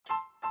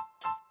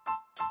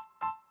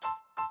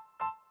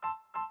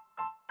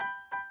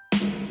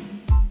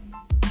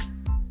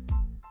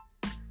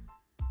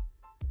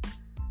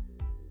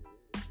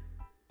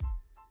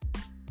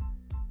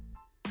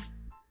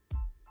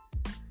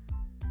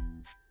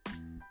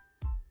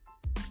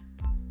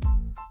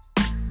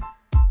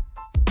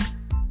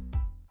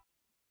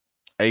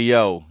Hey,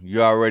 yo,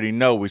 you already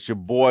know it's your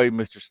boy,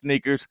 Mr.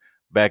 Sneakers,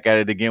 back at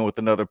it again with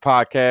another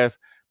podcast.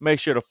 Make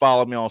sure to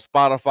follow me on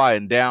Spotify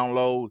and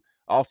download.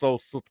 Also,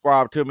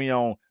 subscribe to me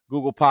on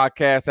Google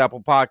Podcasts,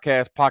 Apple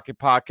Podcasts, Pocket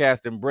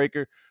Podcast, and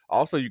Breaker.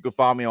 Also, you can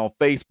find me on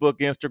Facebook,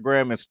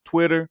 Instagram, and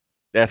Twitter.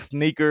 That's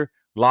Sneaker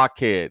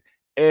Lockhead.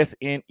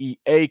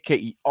 SNEAKERLOCHEAD.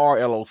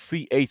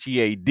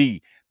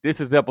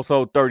 This is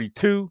episode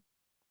 32.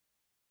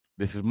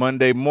 This is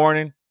Monday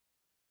morning.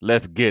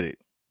 Let's get it.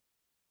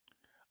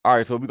 All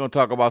right, so we're gonna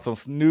talk about some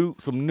new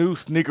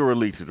sneaker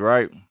releases,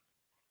 right?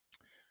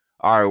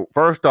 All right,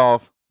 first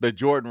off, the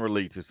Jordan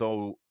releases.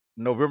 So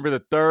November the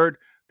 3rd,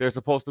 there's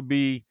supposed to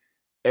be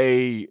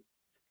a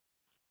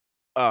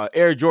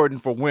Air Jordan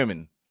for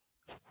women.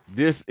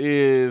 This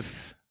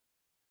is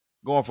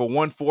going for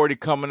 140,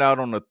 coming out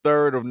on the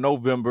 3rd of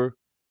November.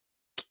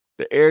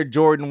 The Air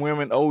Jordan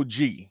Women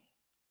OG.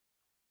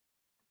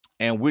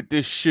 And with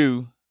this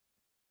shoe,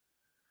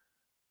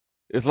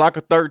 it's like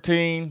a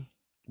 13,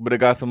 but it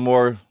got some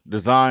more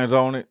designs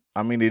on it.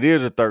 I mean, it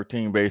is a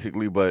 13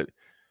 basically, but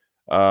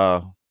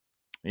uh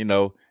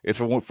it's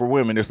for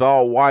women. It's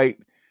all white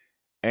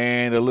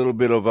and a little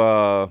bit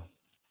of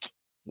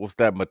what's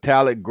that,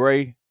 metallic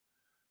gray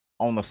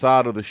on the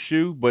side of the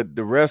shoe, but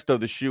the rest of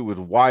the shoe is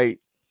white.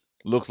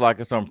 Looks like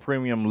it's some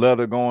premium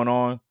leather going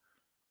on.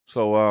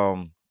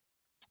 So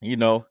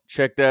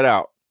check that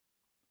out.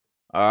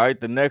 All right,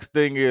 the next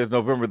thing is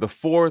November the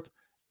 4th,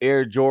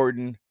 Air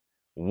Jordan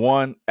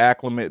 1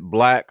 Acclimate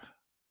Black.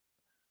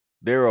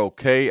 They're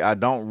okay. I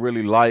don't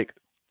really like.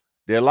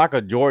 They're like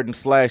a Jordan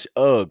slash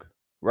UGG,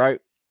 right?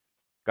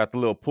 Got the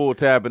little pull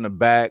tab in the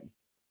back.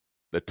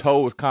 The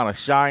toe is kind of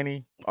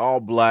shiny, all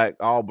black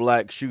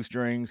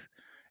shoestrings.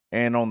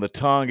 And on the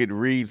tongue, it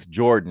reads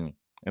Jordan.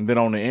 And then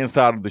on the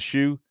inside of the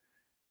shoe,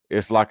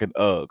 it's like an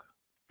UGG.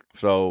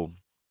 So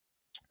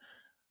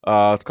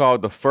it's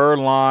called the Fur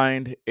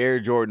Lined Air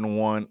Jordan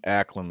 1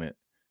 Acclimate,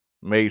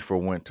 made for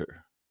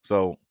winter.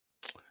 So,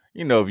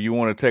 if you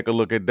want to take a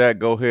look at that,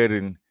 go ahead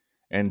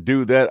and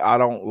do that. I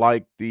don't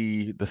like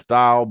the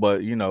style, but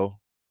to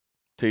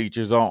each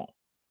his own.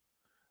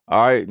 All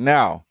right,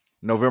 now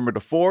November the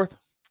 4th,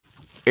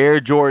 Air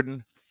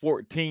Jordan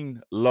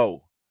 14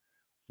 Low,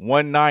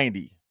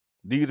 190.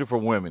 These are for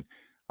women.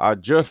 I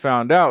just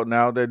found out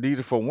now that these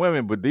are for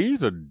women, but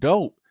these are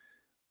dope.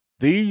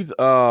 These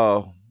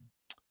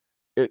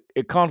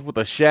it comes with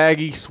a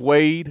shaggy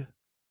suede,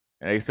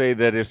 and they say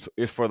that it's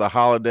for the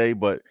holiday,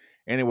 but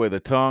anyway, the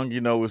tongue,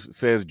 it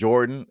says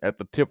Jordan at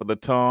the tip of the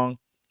tongue.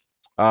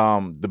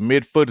 The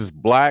midfoot is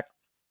black,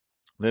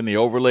 then the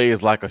overlay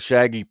is like a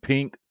shaggy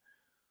pink.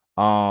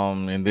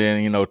 And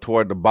then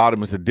toward the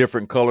bottom is a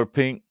different color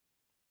pink.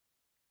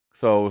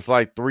 So it's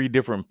like three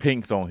different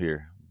pinks on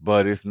here,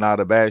 but it's not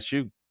a bad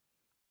shoe.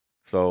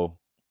 So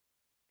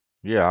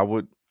yeah, I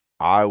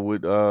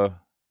would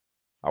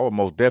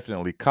most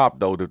definitely cop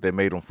those if they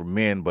made them for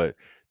men, but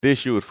this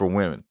shoe is for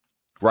women,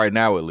 right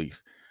now at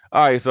least.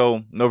 All right,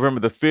 so November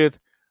the 5th,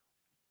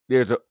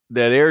 there's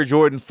that Air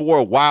Jordan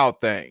 4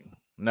 Wild Thing.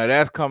 Now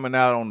that's coming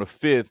out on the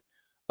 5th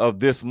of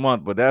this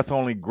month, but that's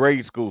only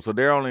grade school. So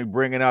they're only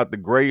bringing out the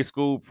grade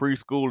school,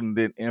 preschool, and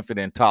then infant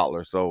and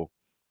toddler. So,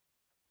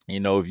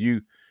 if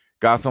you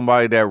got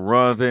somebody that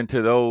runs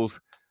into those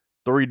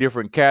three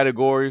different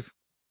categories,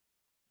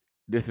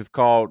 this is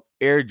called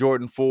Air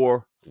Jordan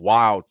 4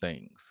 Wild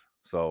Things.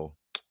 So,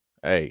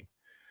 hey,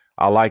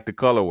 I like the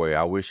colorway.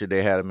 I wish that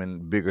they had them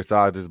in bigger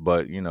sizes,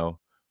 but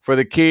for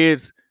the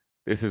kids,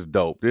 this is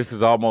dope. This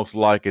is almost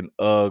like an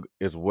UGG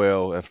as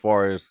well, as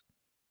far as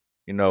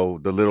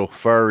the little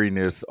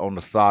furriness on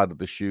the side of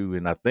the shoe,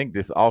 and I think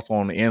this also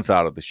on the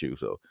inside of the shoe.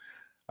 So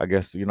I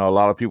guess a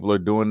lot of people are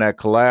doing that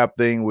collab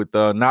thing with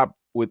not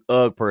with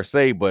UGG per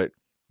se, but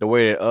the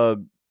way that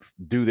UGG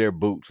do their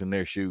boots and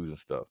their shoes and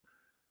stuff.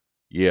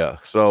 Yeah.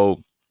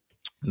 So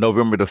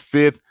November the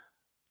 5th,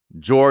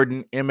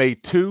 Jordan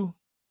MA2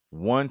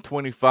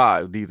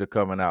 125. These are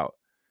coming out.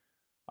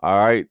 All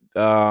right.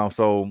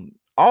 So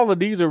all of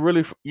these are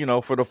really,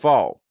 for the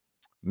fall.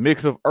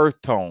 Mix of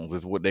earth tones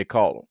is what they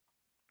call them.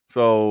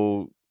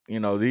 So,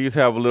 these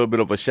have a little bit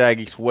of a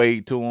shaggy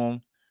suede to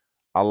them.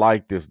 I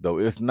like this though.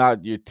 It's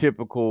not your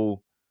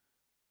typical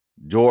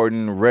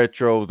Jordan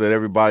retros that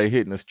everybody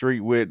hitting the street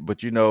with,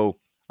 but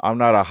I'm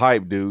not a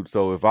hype dude.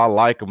 So if I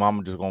like them,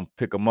 I'm just going to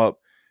pick them up.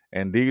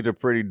 And these are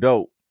pretty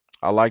dope.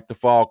 I like the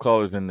fall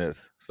colors in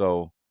this.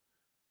 So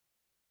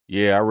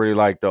yeah, I really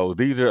like those.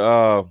 These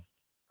are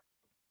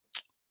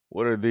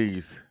what are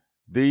these?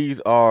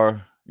 These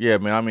are, yeah,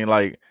 man. I mean,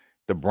 like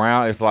the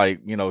brown is like,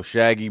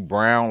 shaggy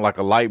brown, like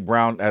a light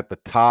brown at the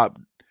top,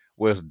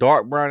 where it's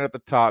dark brown at the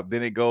top.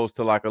 Then it goes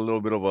to like a little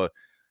bit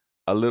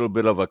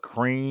of a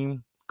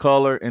cream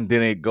color, and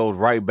then it goes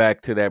right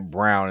back to that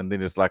brown, and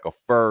then it's like a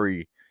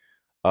furry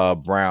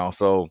brown.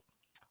 So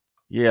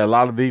yeah, a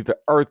lot of these are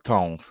earth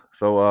tones.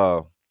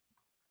 So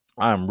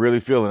I'm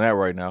really feeling that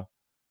right now.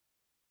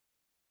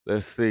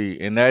 Let's see.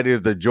 And that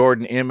is the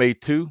Jordan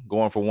MA2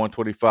 going for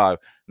 125.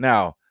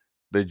 Now,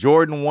 the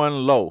Jordan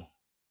 1 Low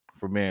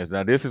for men's.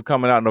 Now, this is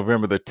coming out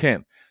November the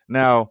 10th.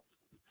 Now,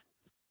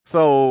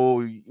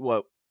 so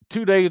what?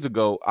 2 days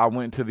ago, I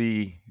went to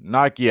the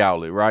Nike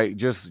outlet, right?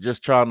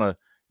 Just trying to,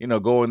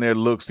 go in there,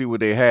 look, see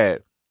what they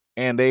had.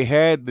 And they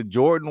had the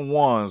Jordan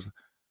 1s.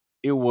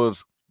 It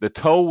was the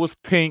toe was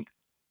pink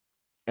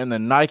and the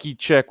Nike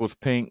check was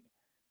pink,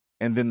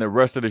 and then the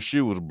rest of the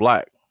shoe was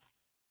black.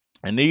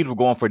 And these were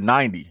going for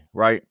 90,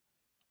 right?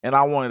 And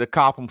I wanted to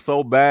cop them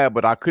so bad,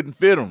 but I couldn't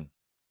fit them.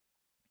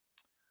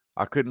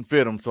 I couldn't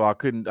fit them, so I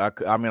couldn't.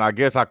 I mean, I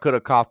guess I could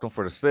have copped them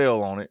for the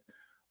sale on it,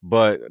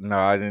 but no,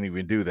 I didn't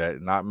even do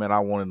that. Not man, I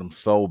wanted them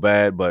so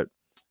bad, but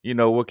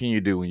what can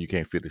you do when you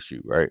can't fit a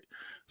shoe, right?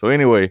 So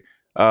anyway,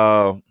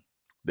 uh,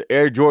 the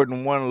Air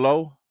Jordan 1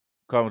 Low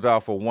comes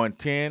out for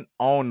 110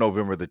 on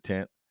November the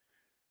 10th.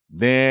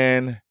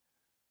 Then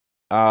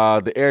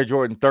the Air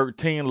Jordan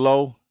 13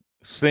 Low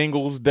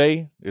Singles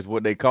Day is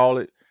what they call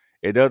it.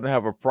 It doesn't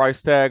have a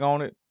price tag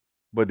on it,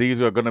 but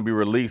these are going to be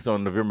released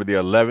on November the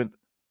 11th.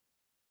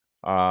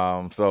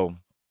 So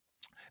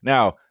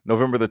now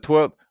November the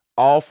 12th,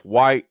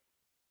 Off-White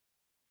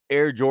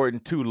Air Jordan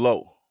 2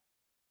 Low.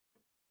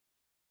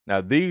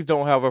 Now these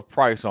don't have a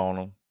price on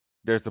them.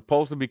 They're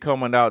supposed to be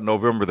coming out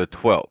November the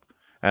 12th.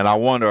 And I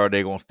wonder, are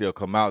they going to still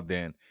come out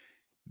then?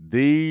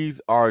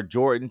 These are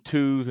Jordan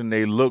 2s and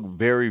they look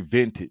very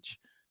vintage.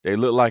 They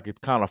look like it's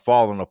kind of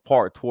falling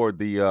apart toward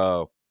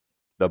the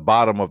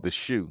bottom of the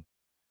shoe.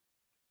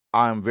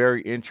 I'm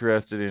very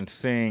interested in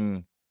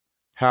seeing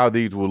how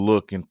these will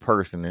look in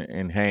person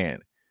in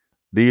hand.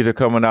 These are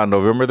coming out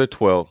November the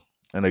 12th.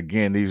 And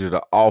again, these are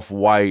the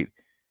Off-White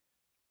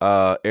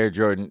Air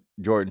Jordan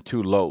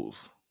 2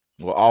 Lows.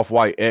 Well,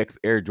 Off-White X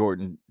Air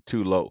Jordan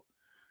 2 Low.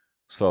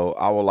 So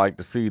I would like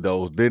to see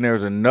those. Then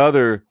there's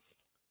another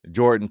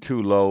Jordan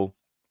 2 Low.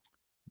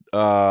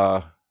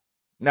 Now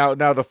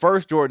the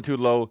first Jordan 2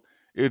 Low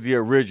is the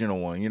original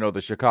one,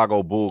 the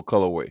Chicago Bull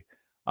colorway.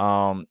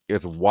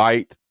 It's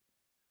white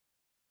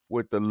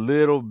with a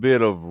little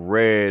bit of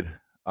red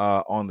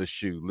on the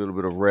shoe, a little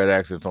bit of red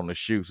accents on the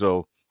shoe.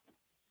 So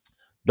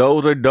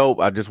those are dope.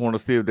 I just want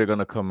to see if they're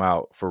gonna come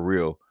out for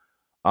real.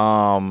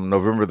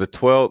 November the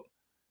 12th,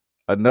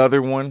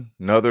 another one,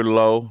 another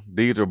low.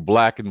 These are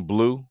black and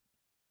blue.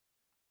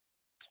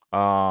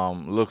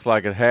 Looks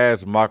like it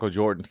has Michael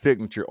Jordan's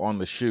signature on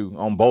the shoe,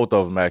 on both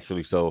of them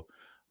actually. So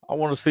I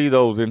want to see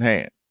those in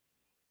hand.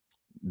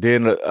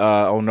 Then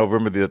on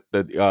November the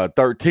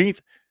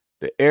 13th,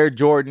 the Air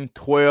Jordan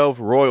 12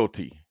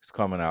 Royalty is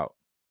coming out.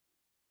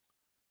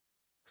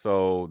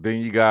 So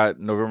then you got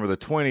November the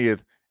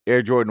 20th,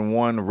 Air Jordan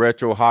 1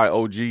 Retro High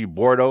OG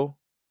Bordeaux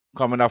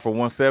coming out for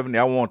 170.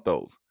 I want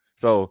those.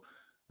 So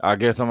I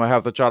guess I'm gonna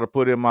have to try to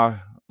put in my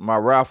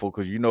raffle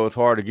because it's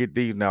hard to get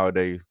these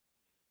nowadays.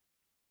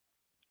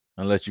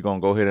 Unless you're gonna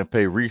go ahead and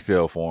pay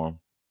resale for them.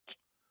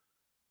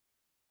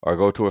 Or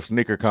go to a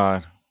sneaker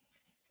con.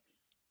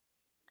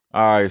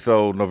 All right,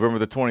 so November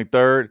the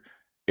 23rd,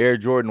 Air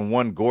Jordan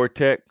 1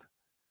 Gore-Tex,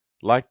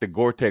 like the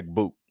Gore-Tex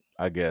boot,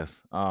 I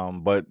guess.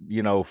 But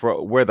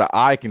for where the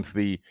eye can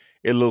see,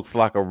 it looks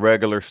like a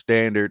regular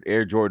standard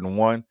Air Jordan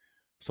 1.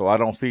 So I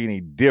don't see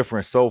any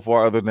difference so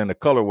far other than the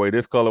colorway.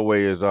 This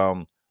colorway is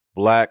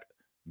black,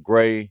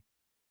 gray,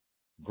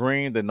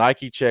 green. The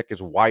Nike check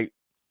is white.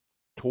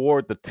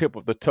 Toward the tip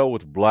of the toe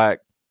is black.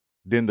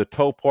 Then the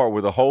toe part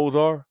where the holes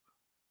are,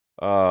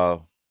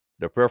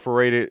 the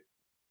perforated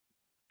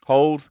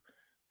holes,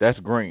 that's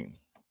green.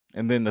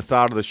 And then the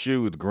side of the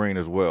shoe is green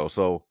as well.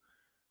 So,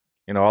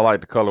 I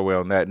like the colorway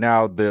on that.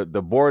 Now the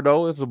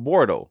Bordeaux is a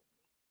Bordeaux.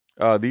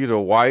 These are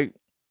white.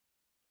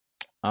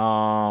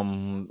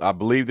 I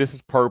believe this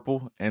is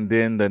purple, and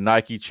then the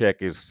Nike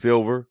check is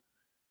silver.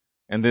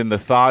 And then the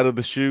side of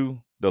the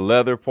shoe, the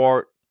leather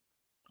part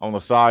on the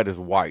side is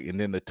white, and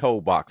then the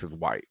toe box is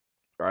white,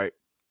 right?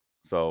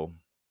 So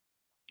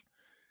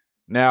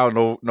now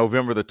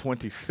November the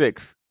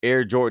 26th,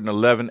 Air Jordan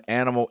 11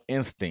 Animal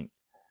Instinct.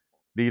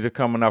 These are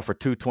coming out for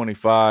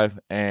 $225,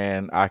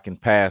 and I can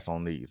pass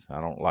on these.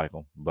 I don't like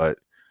them, but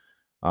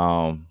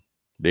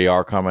they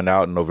are coming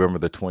out November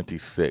the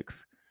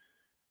 26th.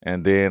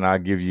 And then I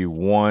give you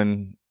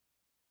one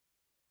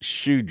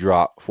shoe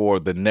drop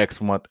for the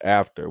next month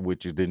after,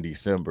 which is in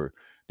December.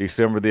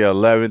 December the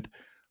 11th,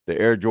 the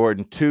Air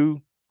Jordan 2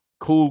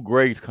 Cool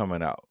Grays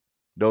coming out.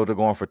 Those are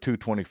going for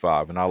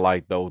 $225, and I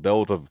like those.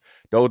 Those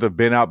have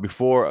been out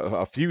before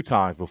a few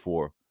times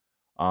before,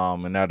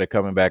 and now they're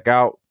coming back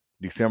out.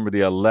 December the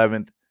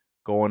 11th,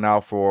 going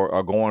for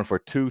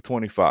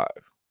 $225.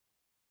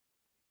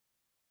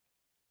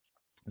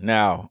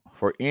 Now,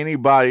 for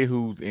anybody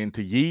who's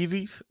into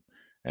Yeezys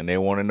and they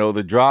want to know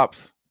the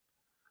drops,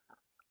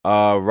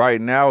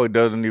 right now it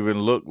doesn't even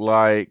look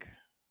like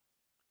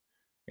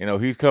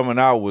he's coming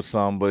out with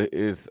some, but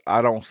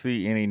I don't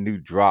see any new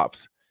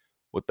drops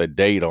with the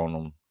date on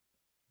them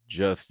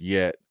just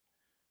yet.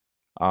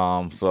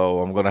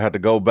 So I'm gonna have to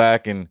go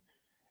back and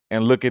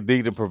look at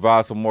these and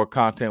provide some more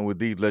content with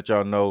these, let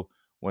y'all know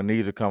when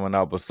these are coming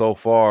out. But so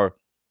far,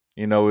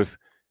 it's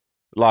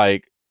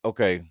like,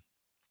 okay,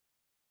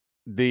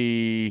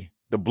 the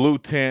blue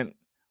tint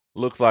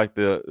looks like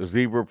the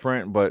zebra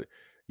print, but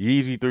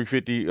Yeezy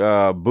 350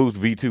 Boost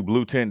V2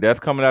 blue tint, that's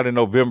coming out in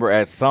November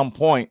at some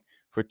point,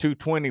 for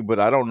 $220, but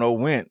I don't know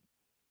when.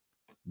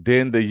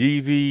 Then the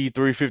Yeezy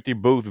 350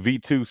 Boost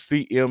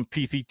V2 CM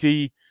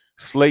PCT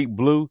Slate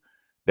Blue,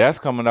 that's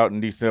coming out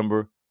in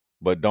December,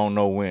 but don't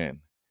know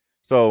when.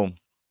 So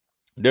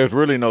there's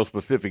really no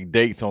specific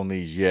dates on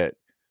these yet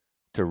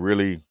to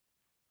really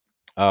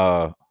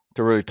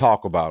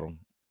talk about them.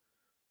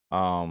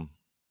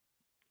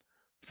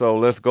 So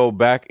let's go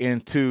back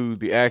into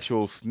the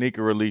actual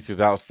sneaker releases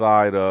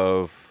outside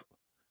of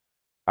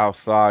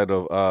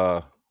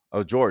Jordans,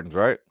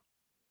 right?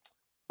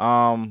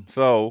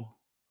 So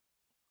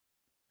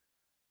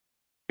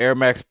Air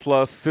Max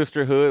Plus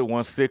Sisterhood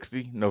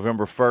 160,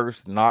 November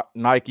 1st.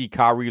 Nike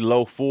Kyrie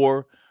Low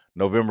 4,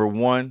 November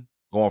 1,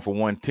 going for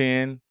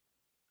 110.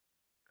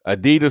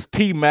 Adidas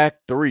T-Mac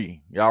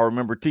 3. Y'all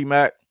remember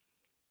T-Mac?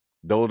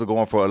 Those are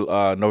going for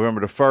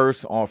November the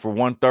 1st on for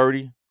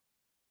 130.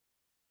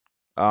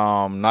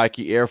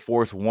 Nike Air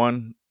Force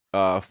 1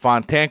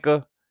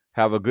 Fontanka,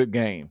 have a good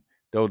game.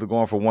 Those are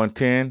going for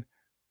 110.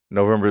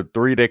 November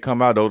 3, they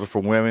come out. Those are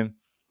for women.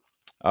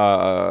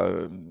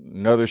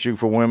 Another shoe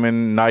for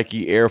women,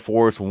 Nike Air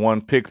Force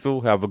 1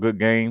 Pixel, have a good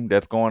game.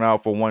 That's going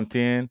out for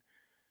 110.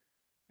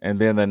 And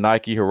then the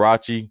Nike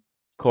Huarache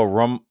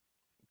Koro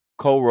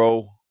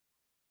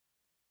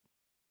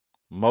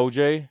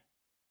Moje,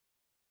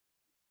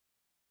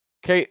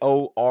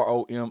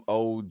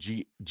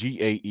 KOROMOGAE.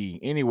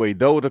 Anyway,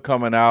 those are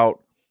coming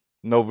out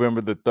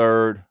November the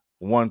 3rd,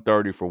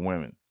 130 for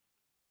women.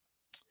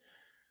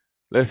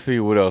 Let's see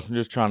what else. I'm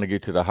just trying to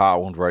get to the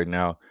hot ones right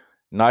now.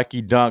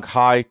 Nike Dunk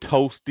High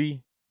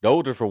Toasty.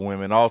 Those are for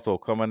women also,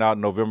 coming out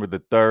November the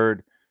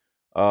 3rd.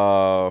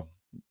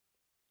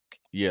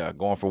 Yeah,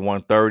 going for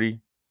 130.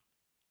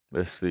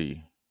 Let's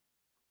see.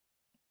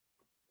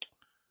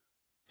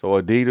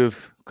 So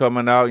Adidas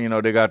coming out,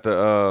 they got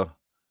the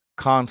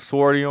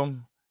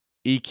Consortium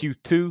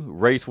EQ2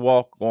 Race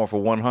Walk going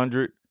for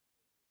 100.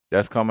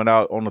 That's coming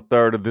out on the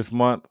 3rd of this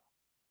month.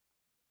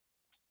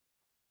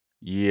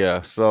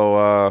 Yeah,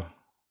 so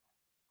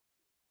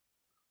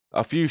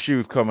a few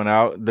shoes coming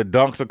out. The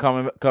Dunks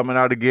are coming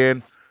out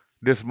again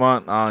this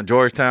month on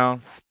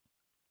Georgetown.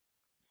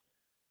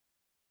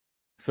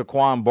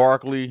 Saquon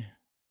Barkley,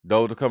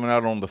 those are coming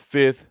out on the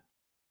 5th.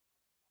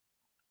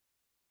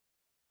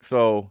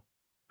 So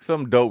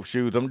some dope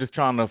shoes. I'm just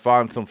trying to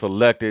find some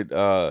selected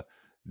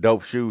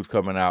dope shoes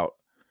coming out.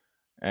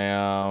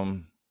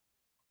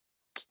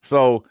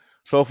 So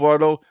far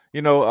though,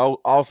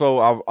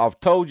 also I've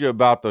told you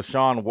about the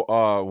Sean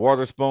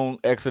Wotherspoon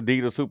X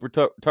Adidas Super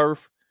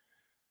Turf.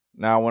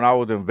 Now, when I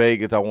was in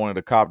Vegas, I wanted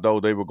to cop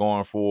those. They were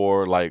going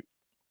for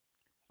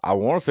I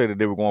want to say that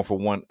they were going for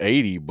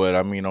 180, but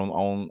I mean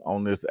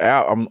on this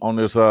app, on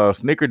this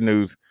sneaker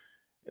news,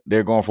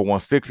 they're going for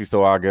 160.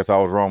 So I guess I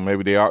was wrong.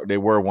 Maybe they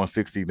were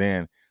 160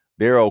 then.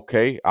 They're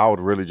okay. I was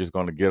really just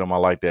going to get them. I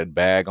like that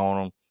bag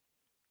on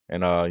them,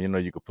 and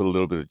you could put a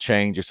little bit of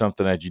change or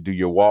something as you do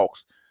your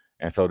walks.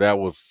 And so that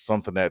was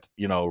something that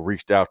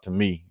reached out to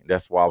me.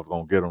 That's why I was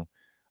going to get them.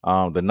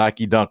 The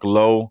Nike Dunk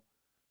Low,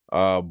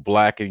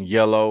 black and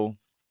yellow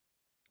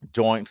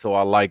joint. So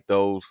I like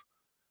those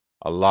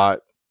a lot.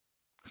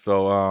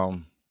 So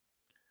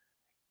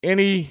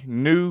any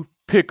new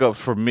pickups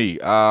for me?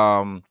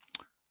 I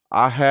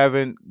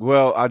haven't.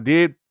 Well, I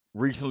did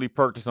recently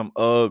purchase some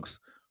Uggs,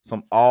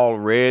 some all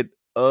red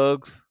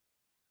Uggs.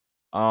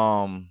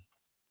 And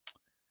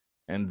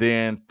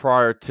then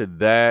prior to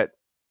that,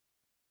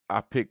 I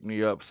picked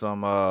me up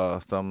some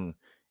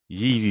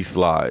Yeezy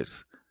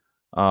slides.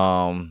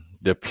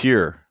 The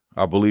Pure,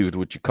 I believe is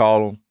what you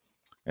call them,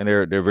 and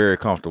they're very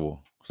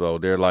comfortable. So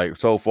they're like,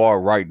 so far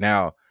right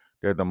now,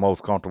 they're the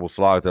most comfortable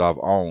slides that I've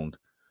owned.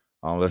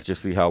 Let's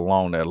just see how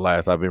long that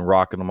lasts. I've been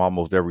rocking them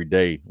almost every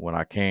day when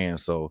I can.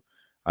 So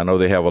I know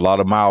they have a lot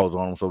of miles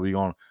on them. So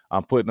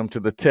I'm putting them to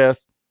the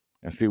test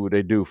and see what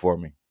they do for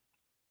me.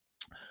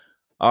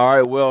 All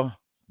right. Well,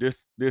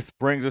 this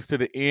brings us to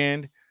the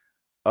end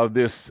of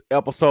this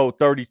episode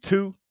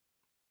 32,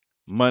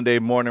 Monday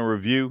morning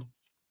review.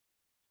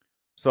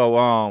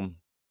 So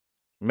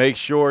make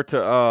sure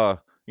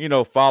to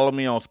follow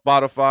me on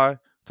Spotify,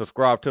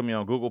 subscribe to me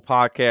on Google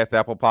Podcasts,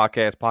 Apple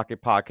Podcasts,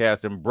 Pocket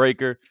Podcasts, and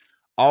Breaker.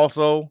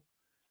 Also,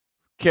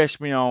 catch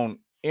me on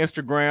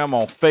Instagram,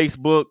 on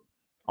Facebook,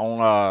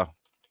 on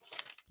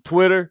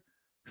Twitter,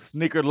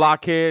 Sneaker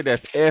Lockhead.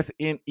 That's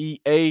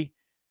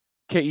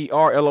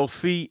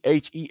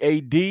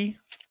SNEAKERLOCHEAD.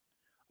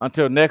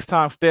 Until next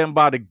time, stand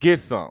by to get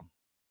some.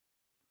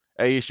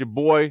 Hey, it's your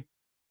boy,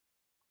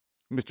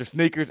 Mr.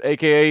 Sneakers,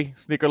 aka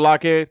Sneaker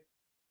Lockhead.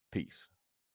 Peace.